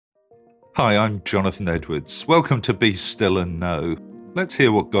Hi, I'm Jonathan Edwards. Welcome to Be Still and Know. Let's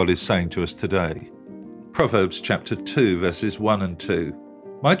hear what God is saying to us today. Proverbs chapter 2, verses 1 and 2.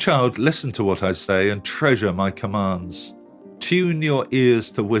 My child, listen to what I say and treasure my commands. Tune your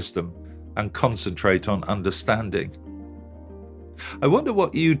ears to wisdom and concentrate on understanding. I wonder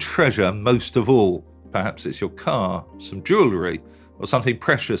what you treasure most of all. Perhaps it's your car, some jewellery, or something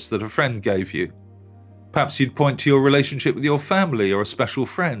precious that a friend gave you. Perhaps you'd point to your relationship with your family or a special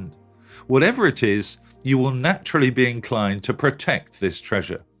friend. Whatever it is, you will naturally be inclined to protect this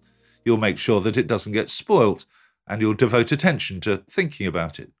treasure. You'll make sure that it doesn't get spoilt, and you'll devote attention to thinking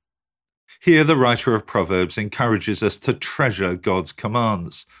about it. Here, the writer of Proverbs encourages us to treasure God's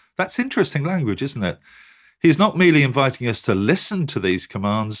commands. That's interesting language, isn't it? He's not merely inviting us to listen to these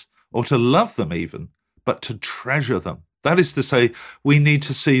commands, or to love them even, but to treasure them. That is to say, we need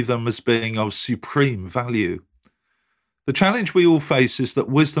to see them as being of supreme value. The challenge we all face is that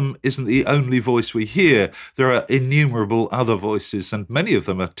wisdom isn't the only voice we hear. There are innumerable other voices, and many of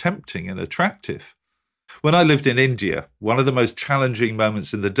them are tempting and attractive. When I lived in India, one of the most challenging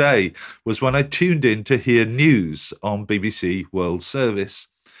moments in the day was when I tuned in to hear news on BBC World Service.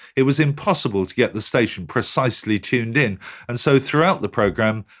 It was impossible to get the station precisely tuned in, and so throughout the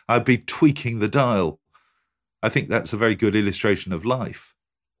programme, I'd be tweaking the dial. I think that's a very good illustration of life.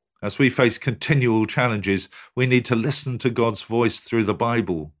 As we face continual challenges, we need to listen to God's voice through the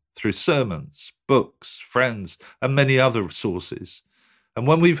Bible, through sermons, books, friends, and many other sources. And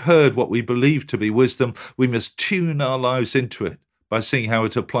when we've heard what we believe to be wisdom, we must tune our lives into it by seeing how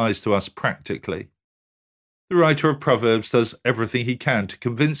it applies to us practically. The writer of Proverbs does everything he can to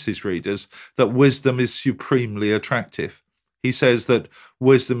convince his readers that wisdom is supremely attractive. He says that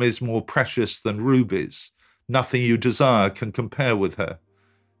wisdom is more precious than rubies. Nothing you desire can compare with her.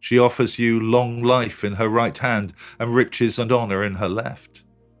 She offers you long life in her right hand and riches and honour in her left.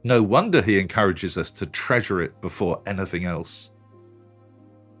 No wonder he encourages us to treasure it before anything else.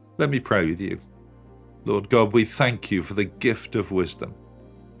 Let me pray with you. Lord God, we thank you for the gift of wisdom.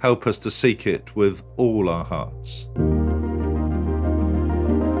 Help us to seek it with all our hearts.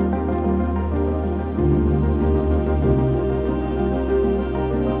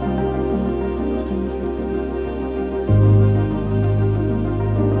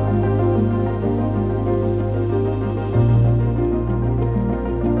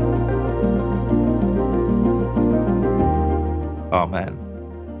 Amen.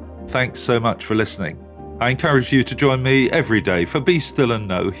 Thanks so much for listening. I encourage you to join me every day for Be Still and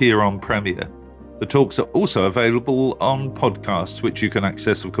Know here on Premier. The talks are also available on podcasts, which you can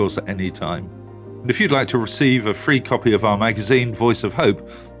access, of course, at any time. And if you'd like to receive a free copy of our magazine, Voice of Hope,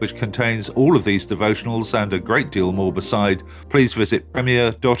 which contains all of these devotionals and a great deal more beside, please visit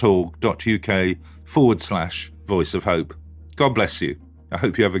premier.org.uk/Voice of Hope. God bless you. I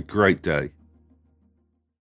hope you have a great day.